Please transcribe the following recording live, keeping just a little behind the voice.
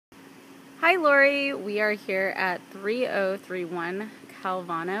Hi Lori, we are here at 3031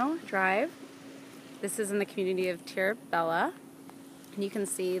 Calvano Drive. This is in the community of Tirabella. And you can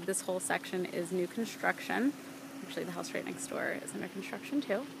see this whole section is new construction. Actually, the house right next door is under construction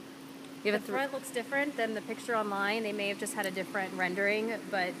too. The front looks different than the picture online. They may have just had a different rendering,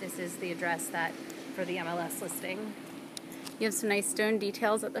 but this is the address that for the MLS listing. You have some nice stone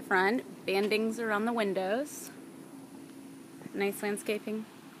details at the front, bandings around the windows, nice landscaping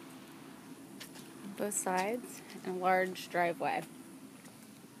on both sides, and a large driveway.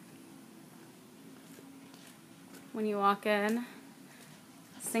 When you walk in,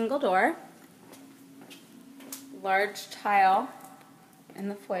 single door, large tile in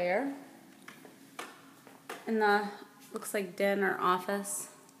the foyer, and the looks like den or office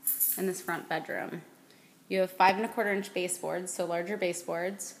in this front bedroom. You have 5 1/4 inch baseboards, so larger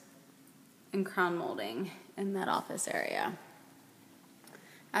baseboards, and crown molding in that office area.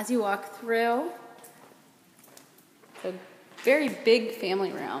 As you walk through, it's a very big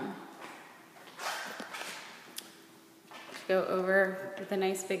family room. Go over with a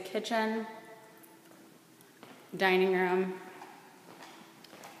nice big kitchen, dining room,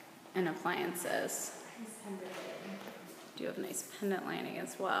 and appliances. Do have a nice pendant lighting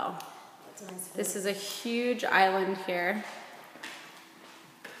as well. This is a huge island here.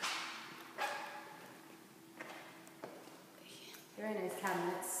 Very nice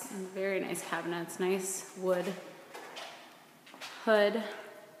cabinets. And very nice cabinets, nice wood hood,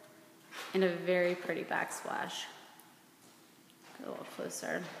 and a very pretty backsplash. Get a little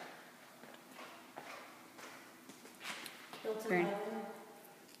closer. Built-in oven.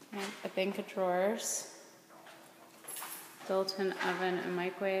 And a bank of drawers, built-in oven and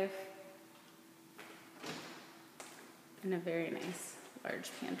microwave, and a very nice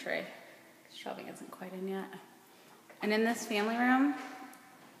large pantry. Shelving isn't quite in yet. And in this family room,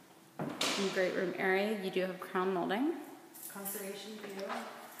 in the great room area, you do have crown molding. Conservation view.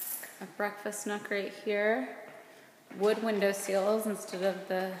 A breakfast nook right here. Wood window seals instead of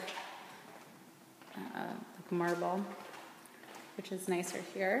the like marble, which is nicer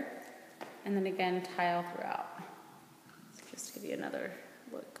here. And then again, tile throughout. So just to give you another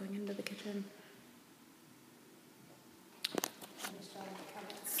look going into the kitchen.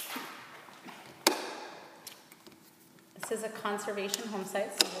 This is a conservation home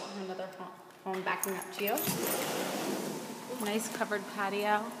site, so we'll have another home backing up to you. Nice covered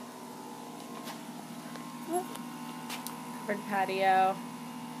patio. Covered patio,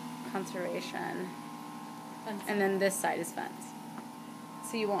 conservation. Fence. And then this side is fence.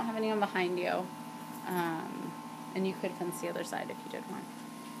 So you won't have anyone behind you. And you could fence the other side if you did want.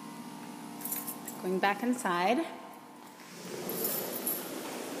 Going back inside.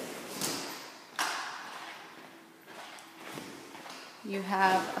 You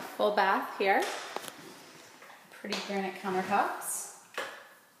have a full bath here. Pretty granite countertops.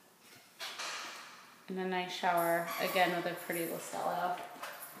 And a nice shower, again with a pretty Listello.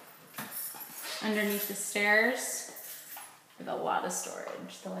 Underneath the stairs, with a lot of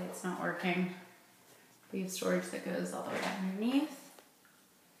storage. The light's not working. We have storage that goes all the way underneath.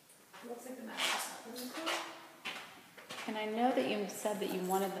 Looks like the mattress. And I know that you said that you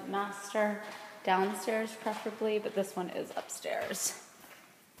wanted the master downstairs preferably, but this one is upstairs.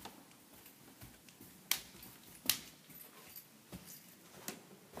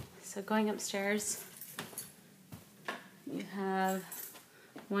 So going upstairs, you have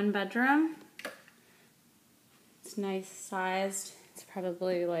one bedroom. It's nice sized. It's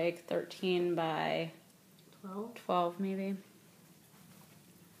probably like 13 by 12 maybe.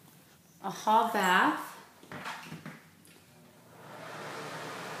 A hall bath.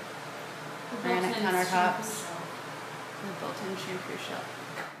 Granite countertops. And a built-in shampoo shelf.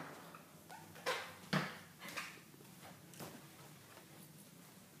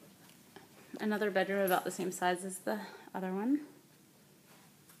 Another bedroom about the same size as the other one.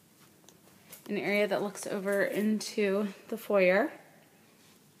 An area that looks over into the foyer.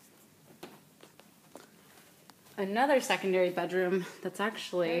 Another secondary bedroom that's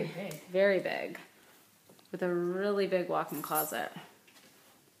actually very big, with a really big walk-in closet.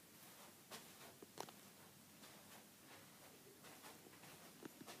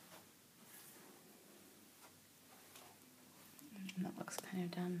 And that looks kind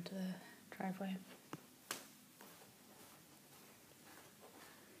of down to the driveway.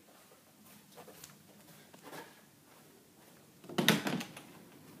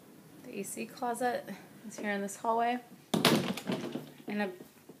 The AC closet is here in this hallway, and a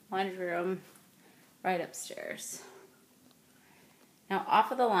laundry room right upstairs. Now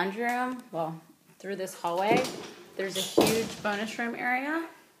off of the laundry room, well, through this hallway, there's a huge bonus room area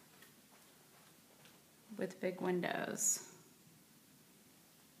with big windows.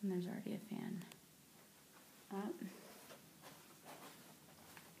 And there's already a fan up.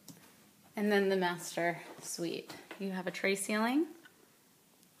 And then the master suite. You have a tray ceiling.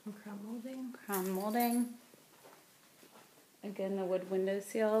 Crown molding. Crown molding. Again, the wood window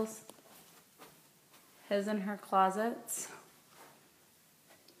seals. His and her closets.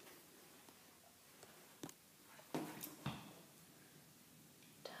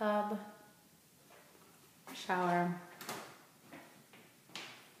 Tub. Shower.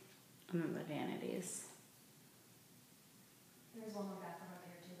 And then the vanities. There's one more bathroom over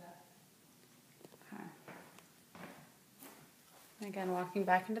here too, though. Okay. And again, walking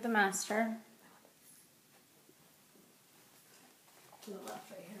back into the master. To the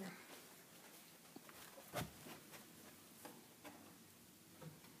left right here.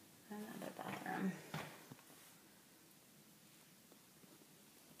 Another bathroom.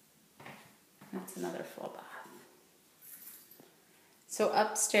 That's another full bath. So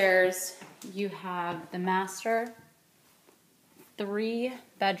upstairs, you have the master, 3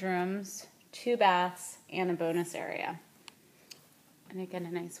 bedrooms, 2 baths, and a bonus area. And again,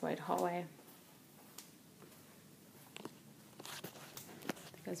 a nice wide hallway.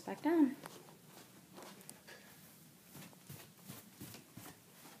 It goes back down.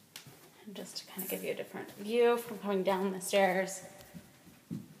 And just to kind of give you a different view from coming down the stairs.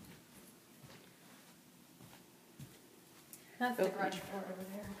 That's the garage door over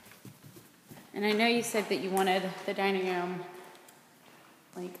there. And I know you said that you wanted the dining room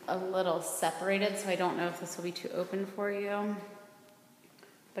like a little separated, so I don't know if this will be too open for you.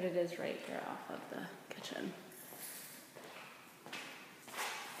 But it is right here off of the kitchen.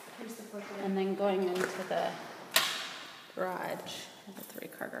 Here's the floor plan. And then going into the garage, the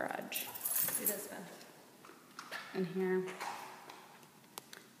 3-car garage. See this one? And here,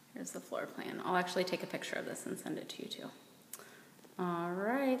 here's the floor plan. I'll actually take a picture of this and send it to you too. All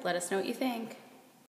right, let us know what you think.